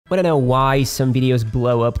Wanna know why some videos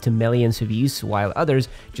blow up to millions of views while others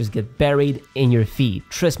just get buried in your feed?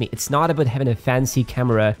 Trust me, it's not about having a fancy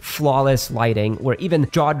camera, flawless lighting, or even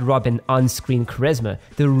jaw-dropping on-screen charisma.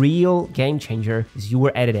 The real game changer is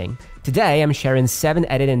your editing. Today, I'm sharing 7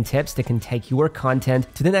 editing tips that can take your content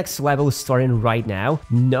to the next level starting right now.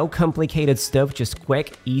 No complicated stuff, just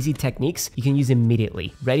quick, easy techniques you can use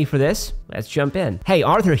immediately. Ready for this? Let's jump in. Hey,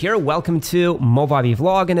 Arthur here. Welcome to Movavi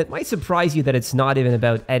vlog, and it might surprise you that it's not even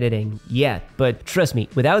about editing yet. But trust me,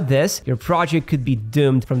 without this, your project could be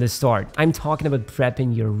doomed from the start. I'm talking about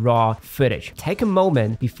prepping your raw footage. Take a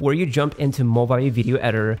moment before you jump into Movavi Video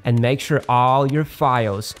Editor and make sure all your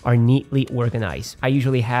files are neatly organized. I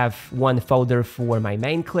usually have one folder for my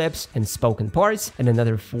main clips and spoken parts, and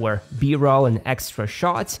another for B-roll and extra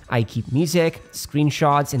shots. I keep music,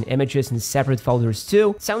 screenshots, and images in separate folders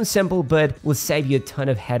too. Sounds simple, but will save you a ton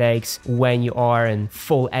of headaches when you are in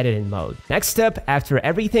full editing mode. Next up, after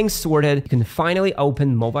everything's sorted, you can finally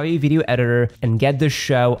open Movavi Video Editor and get the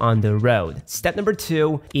show on the road. Step number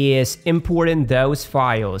 2 is importing those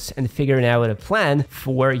files and figuring out a plan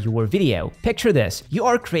for your video. Picture this: you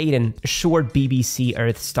are creating a short BBC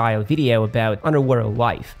Earth style video about underwater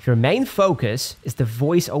life. Your main focus is the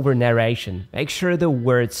voiceover narration. Make sure the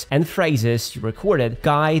words and phrases you recorded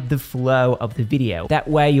guide the flow of the video. That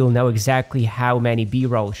way you'll know exactly how many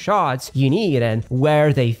B-roll shots you need and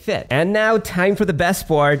where they fit. And now time for the best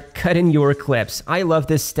part, cutting your clips. I love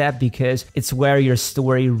this step because it's where your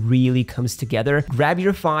story really comes together. Grab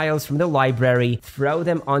your files from the library, throw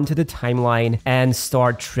them onto the timeline, and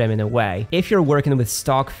start trimming away. If you're working with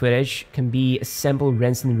stock footage, it can be a simple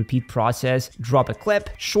rinse and repeat process. Drop a clip,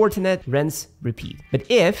 shorten it, rinse, repeat. But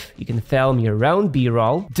if you can film your own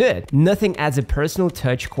B-roll, do it. Nothing adds a personal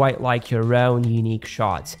touch quite like your own unique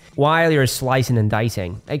shots. While you're slicing and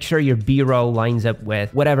dicing, make sure your B-roll lines up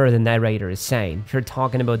with whatever the narrator is saying. If you're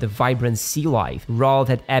talking about the vibrant sea life, roll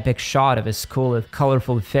that epic shot of a school of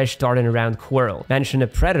colorful fish darting around coral. Mention a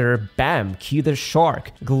predator, bam, cue the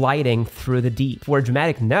shark gliding through the deep. For a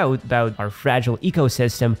dramatic note about our fragile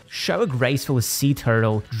ecosystem, show a graceful sea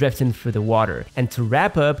turtle drifting through the water. And to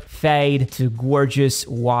wrap up, fade to gorgeous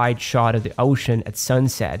wide shot of the ocean at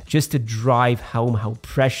sunset, just to drive home how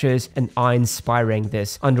precious and awe-inspiring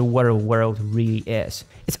this underwater world really is.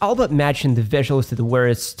 It's all about matching the visuals to the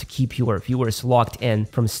words to keep your viewers locked in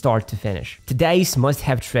from start to finish. Today's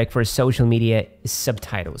must-have trick for social media is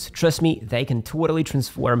subtitles. Trust me, they can totally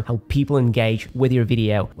transform how people engage with your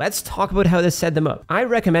video. Let's talk about how to set them up. I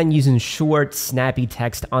recommend using short, snappy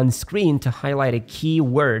text on screen to highlight a key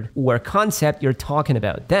word or concept you're talking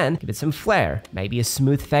about. Then give it some flair, maybe a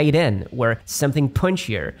smooth fade in or something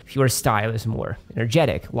punchier if your style is more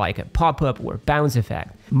energetic, like a pop-up or bounce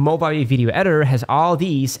effect. Movavi Video Editor has all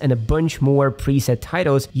these and a bunch more preset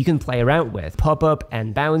titles you can play around with. Pop-up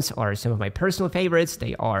and bounce are some of my personal favorites.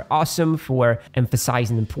 They are awesome for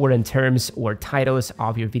emphasizing important terms or titles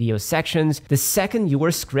of your video sections. The second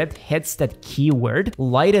your script hits that keyword,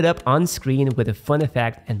 light it up on screen with a fun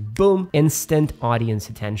effect and boom, instant audience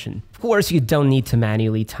attention. Of course, you don't need to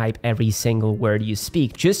manually type every single word you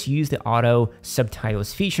speak. Just use the auto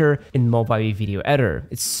subtitles feature in Movavi Video Editor.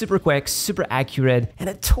 It's super quick, super accurate, and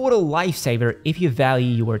a total lifesaver if you value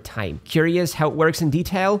your time. Curious how it works in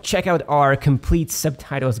detail? Check out our complete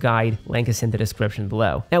subtitles guide, link is in the description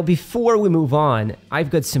below. Now, before we move on, I've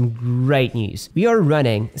got some great news. We are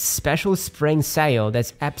running a special spring sale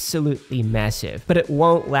that's absolutely massive, but it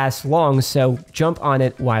won't last long, so jump on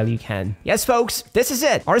it while you can. Yes, folks, this is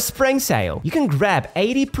it, our spring sale. You can grab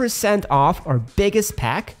 80% off our biggest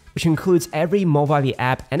pack, which includes every Movavi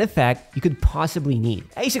app and effect you could possibly need.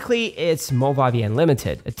 Basically, it's Movavi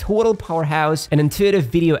Unlimited, a total powerhouse, an intuitive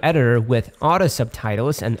video editor with auto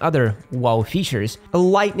subtitles and other wow features, a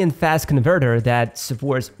lightning-fast converter that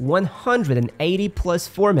supports 180 plus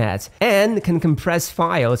formats and can compress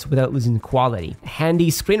files without losing quality, a handy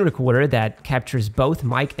screen recorder that captures both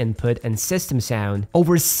mic input and system sound,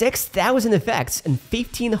 over 6,000 effects and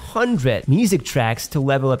 1,500 music tracks to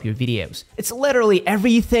level up your videos. It's literally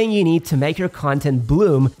everything you need to make your content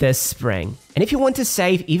bloom this spring. And if you want to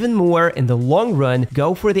save even more in the long run,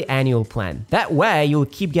 go for the annual plan. That way, you'll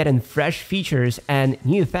keep getting fresh features and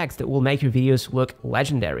new effects that will make your videos look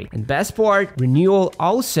legendary. And best part, renewal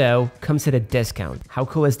also comes at a discount. How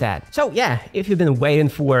cool is that? So yeah, if you've been waiting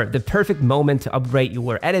for the perfect moment to upgrade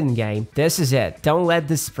your editing game, this is it. Don't let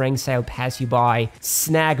the spring sale pass you by.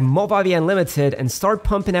 Snag Movavi Unlimited and start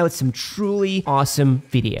pumping out some truly awesome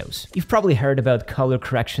videos. You've probably heard about color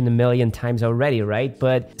correction a million times already, right?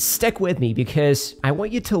 But stick with me because I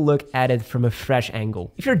want you to look at it from a fresh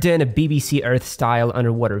angle. If you're doing a BBC Earth style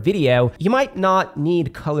underwater video, you might not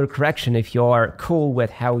need color correction if you're cool with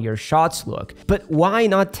how your shots look. But why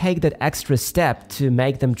not take that extra step to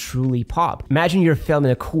make them truly pop? Imagine you're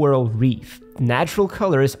filming a coral reef. Natural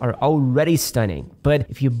colors are already stunning, but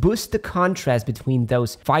if you boost the contrast between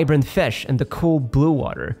those vibrant fish and the cool blue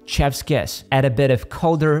water, chef's kiss, add a bit of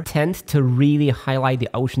colder tint to really highlight the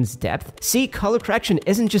ocean's depth. See, color correction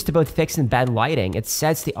isn't just about fixing bad lighting, it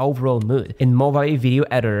sets the overall mood. In Movavi Video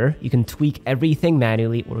Editor, you can tweak everything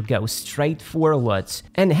manually or go straight for LUTs.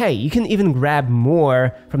 And hey, you can even grab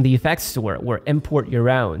more from the effects store or import your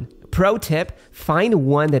own. Pro tip, find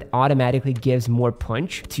one that automatically gives more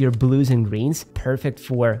punch to your blues and greens, perfect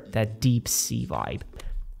for that deep sea vibe.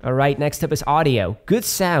 Alright, next up is audio. Good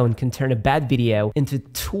sound can turn a bad video into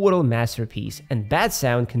total masterpiece, and bad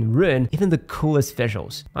sound can ruin even the coolest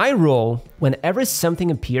visuals. My rule, whenever something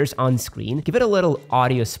appears on screen, give it a little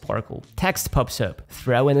audio sparkle. Text pops up,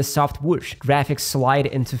 throw in a soft whoosh, graphics slide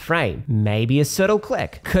into frame, maybe a subtle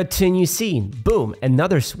click, cut to a new scene, boom,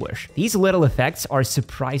 another swoosh. These little effects are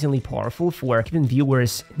surprisingly powerful for keeping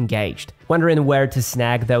viewers engaged. Wondering where to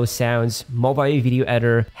snag those sounds? Movavi Video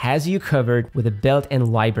Editor has you covered with a built-in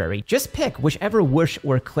library. Just pick whichever whoosh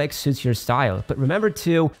or click suits your style, but remember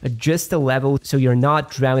to adjust the level so you're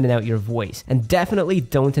not drowning out your voice. And definitely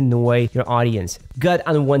don't annoy your audience. Got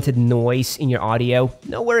unwanted noise in your audio?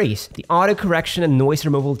 No worries. The auto correction and noise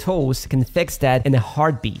removal tools can fix that in a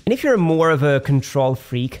heartbeat. And if you're more of a control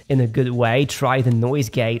freak in a good way, try the noise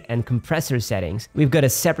gate and compressor settings. We've got a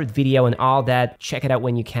separate video on all that. Check it out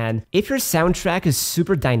when you can. If your soundtrack is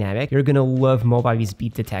super dynamic, you're gonna love Movavi's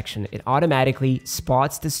beat detection. It automatically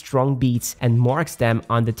spots the strong beats and marks them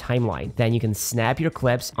on the timeline. Then you can snap your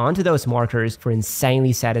clips onto those markers for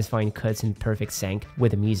insanely satisfying cuts in perfect sync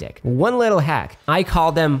with the music. One little hack, I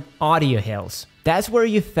call them audio hills. That's where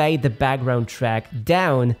you fade the background track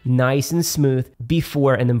down nice and smooth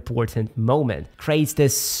before an important moment. Creates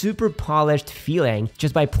this super polished feeling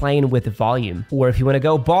just by playing with the volume. Or if you want to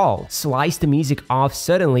go bald, slice the music off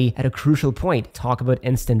suddenly at a crucial point. Talk about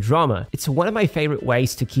instant drama. It's one of my favorite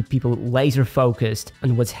ways to keep people laser focused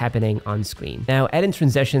on what's happening on screen. Now, adding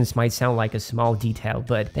transitions might sound like a small detail,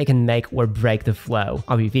 but they can make or break the flow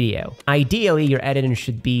of your video. Ideally, your editing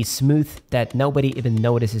should be smooth that nobody even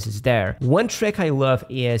notices is there. One trick I love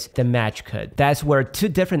is the match cut. That's where two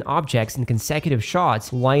different objects in consecutive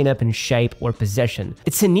shots line up in shape or position.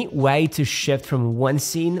 It's a neat way to shift from one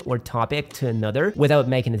scene or topic to another without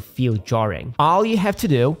making it feel jarring. All you have to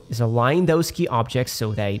do is align those key objects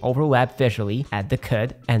so they overlap visually, add the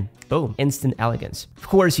cut, and boom, instant elegance. Of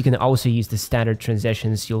course, you can also use the standard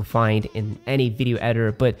transitions you'll find in any video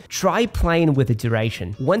editor, but try playing with the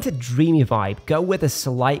duration. Want a dreamy vibe? Go with a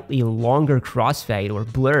slightly longer crossfade or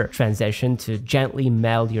blur transition to gently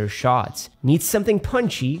meld your shots. Need something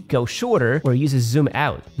punchy? Go shorter or use a zoom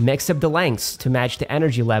out. Mix up the lengths to match the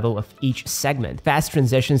energy level of each segment. Fast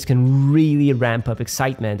transitions can really ramp up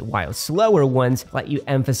excitement, while slower ones let you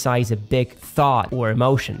emphasize a big thought or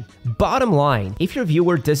emotion. Bottom line, if your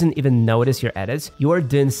viewer doesn't even notice your edits, you are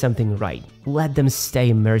doing something right. Let them stay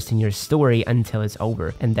immersed in your story until it's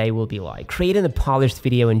over, and they will be like, creating a polished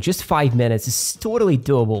video in just 5 minutes is totally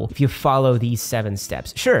doable if you follow these 7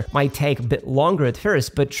 steps. Sure, might take a bit longer at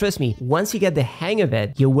first, but trust me, once you get the hang of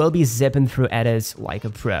it, you will be zipping through edits like a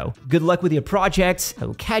pro. Good luck with your projects. I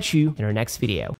will catch you in our next video.